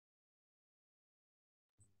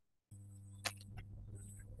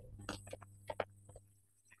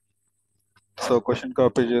So question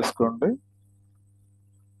copy చేసుకోండి.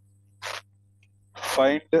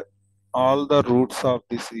 Find all the roots of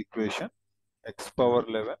this equation x power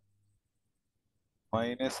 11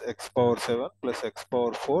 minus x power 7 plus x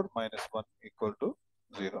power 4 minus 1 equal to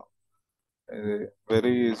 0. ఇది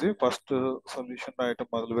very easy. First solution రాయటం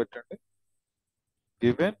మొదలు పెట్టండి.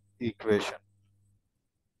 Given equation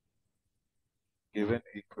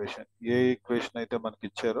ఏ equation అయితే మనకి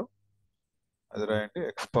ఇచ్చారో అది రాయండి.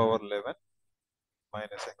 x power 11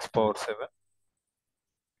 minus x power 7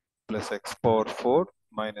 plus x power 4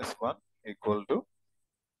 minus 1 equal to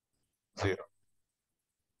 0.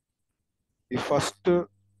 ఈ ఫస్ట్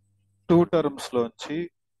టూ టర్మ్స్ లోంచి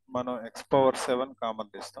మనం x పవర్ 7 కామన్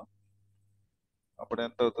తీస్తాం. అప్పుడు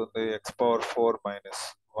ఎంత అవుతుంది? x పవర్ 4 మైనస్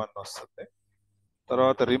 1 వస్తుంది.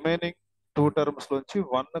 తర్వాత రిమైనింగ్ టూ టర్మ్స్ లోంచి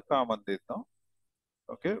 1 కామన్ తీద్దాం.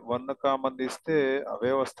 ఓకే, 1 కామన్ తీస్తే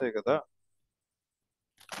అవే వస్తాయి కదా.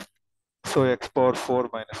 సో x పవర్ 4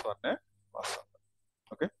 మైనస్ 1 వస్తుంది.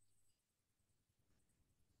 ఓకే,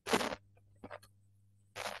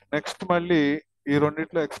 నెక్స్ట్ మళ్ళీ ఈ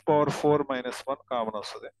రెండిట్లో x పవర్ 4 మైనస్ 1 కామన్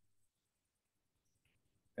వస్తుంది.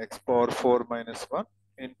 x power 4 minus 1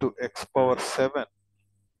 into x power 7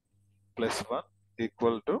 plus 1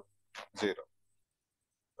 equal to 0.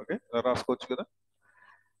 Okay, ఇలా రాసుకోవచ్చు కదా.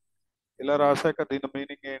 ఇలా రాసాక దీని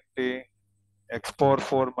మీనింగ్ ఏంటి? x power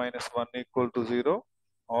 4 minus 1 equal to 0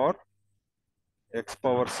 are x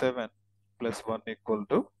power 7 plus 1 equal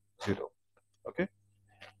to 0. Okay,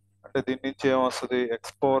 అంటే దీని నుంచి ఏమొస్తుంది? x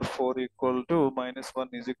power 4 equal to minus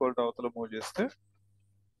 1 is equal to అవతల మూవ్ చేస్తే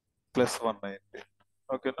ప్లస్ 1 అయింది.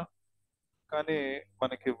 ఓకేనా? కానీ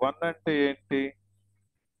మనకి 1 అంటే ఏంటి?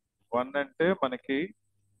 1 అంటే మనకి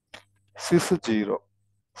సిస్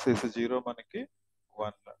 0 మనకి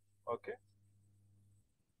 1. ఓకే,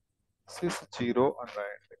 సిస్ 0 అని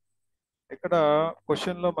రాయండి. ఇక్కడ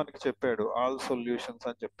క్వశ్చన్ లో మనకి చెప్పాడు ఆల్ సొల్యూషన్స్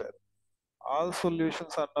అని చెప్పారు. ఆల్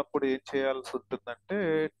సొల్యూషన్స్ అన్నప్పుడు ఏం చేయాల్సి ఉంటుందంటే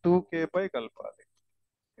 2k పై కలపాలి.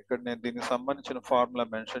 ఇక్కడ నేను దీనికి సంబంధించిన ఫార్ములా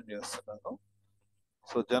మెన్షన్ చేస్తున్నాను.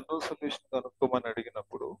 సో జనరల్ సొల్యూషన్ కనుక్కోమని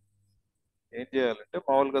అడిగినప్పుడు ఏం చేయాలంటే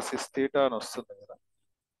మామూలుగా సిస్ థీటా అని వస్తుంది కదా,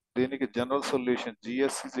 దీనికి general solution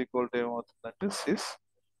gs is equal to ఏమవుతుందంటే sys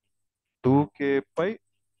 2k pi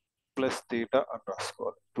plus theta అని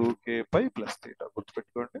రాసుకోవాలి. 2k పై ప్లస్ థీటా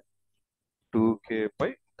గుర్తుపెట్టుకోండి. 2k pi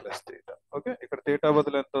plus theta. Okay, ఇక్కడ థీటా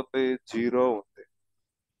బదులు ఎంత ఉంది? 0 ఉంది.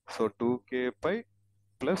 So 2k pi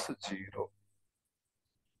plus 0.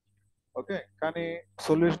 Okay, కానీ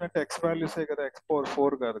సొల్యూషన్ అంటే x వాల్యూసే కదా, x పవర్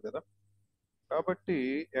 4 కాదు కదా. కాబట్టి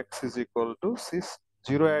x is equal to cis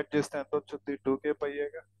 0 add చేస్తే ఎంత వచ్చింది? 2k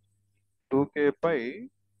పైగా. 2k పై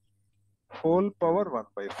హోల్ పవర్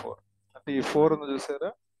 1/4. అంటే ఈ 4 ఉంది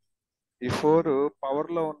చూసారా, ఈ 4 పవర్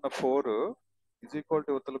లో ఉన్న 4 ఇజ్ ఈక్వల్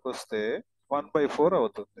టు ఉత్తలకు వస్తే 1/4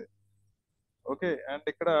 అవుతుంది. ఓకే, అండ్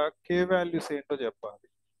ఇక్కడ k వాల్యూస్ ఏంటో చెప్పాలి.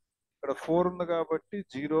 ఇక్కడ 4 ఉంది కాబట్టి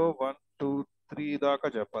 0 1 2 3 దాకా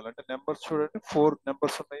చెప్పాలి. అంటే నెంబర్స్ చూడండి, 4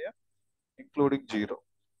 నెంబర్స్ ఉన్నాయా ఇంక్లూడింగ్ 0.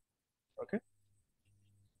 ఓకే,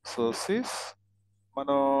 సో సిస్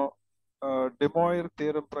మనం డెమోయిర్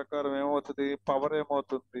థియరం ప్రకారం ఏమవుతుంది? పవర్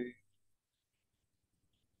ఏమవుతుంది?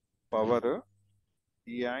 పవర్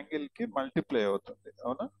ఈ యాంగిల్ కి మల్టిప్లై అవుతుంది,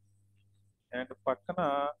 అవునా? అండ్ పక్కన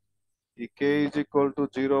ఈ k ఈజ్ ఈక్వల్ టు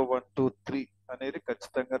 0 1 2 3 అనేది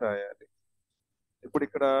ఖచ్చితంగా రాయాలి. ఇప్పుడు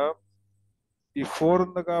ఇక్కడ ఈ 4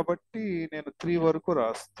 ఉంది కాబట్టి నేను 3 వరకు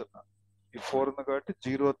రాస్తున్నా. ఈ 4 ఉంది కాబట్టి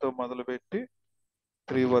 0తో మొదలుపెట్టి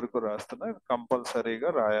 3 వరకు రాస్తున్నా.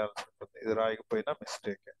 కంపల్సరీగా రాయాల్సి ఉంటుంది. ఇది రాయకపోయినా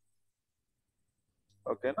మిస్టేక్.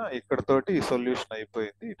 ఓకేనా? ఇక్కడతోటి ఈ సొల్యూషన్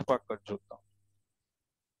అయిపోయింది. ఇటు పక్కన చూద్దాం.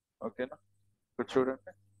 ఓకేనా? ఇక్కడ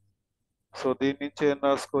చూడండి. సో దీని నుంచి ఏం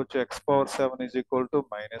రాసుకోవచ్చు? x power 7 is equal to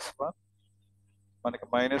 -1. మనకి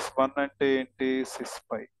 -1 అంటే ఏంటి? సిస్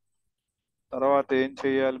పై. తర్వాత ఏం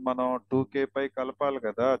చేయాలి? మనం 2k పై కలపాలి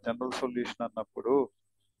కదా జనరల్ సొల్యూషన్ అన్నప్పుడు.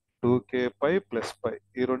 2k pi plus pi.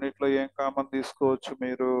 ఈ రెండిట్లో ఏం కామన్ తీసుకోవచ్చు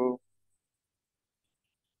మీరు?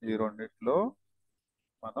 ఈ రెండిట్లో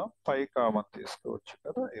మనం పై కామన్ తీసుకోవచ్చు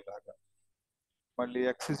కదా, ఇలాగా. మళ్ళీ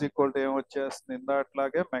x is equal to ఏమొచ్చేస్తుంది?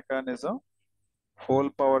 ఇందాట్లాగే mechanism whole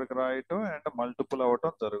power కి రాయటం అండ్ మల్టిపుల్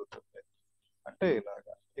అవ్వటం జరుగుతుంది. అంటే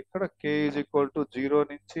ఇలాగా. ఇక్కడ k ఈజ్ ఈక్వల్ టు 0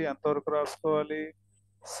 నుంచి ఎంతవరకు రాసుకోవాలి?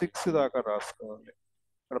 6 దాకా రాసుకోవాలి.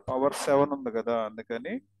 ఇక్కడ పవర్ 7 ఉంది కదా,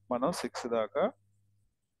 అందుకని మనం 6 దాకా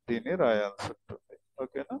దీన్ని రాయాల్సి ఉంటుంది.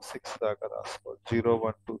 ఓకేనా? 6 దాకా రాసుకోవాలి. 0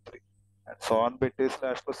 1 2 3 అండ్ సో ఆన్ పెట్టేసి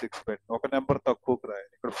లాస్ట్ లో 6 పెట్టి ఒక నెంబర్ తక్కువకి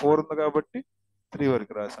రాయాలి. ఇక్కడ 4 ఉంది కాబట్టి 3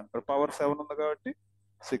 వరకు రాసాం. ఇక్కడ పవర్ 7 ఉంది కాబట్టి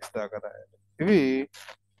 6 దాకా రాయాలి. ఇవి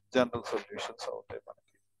జనరల్ సొల్యూషన్స్ అవుతాయి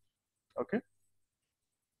మనకి. ఓకే.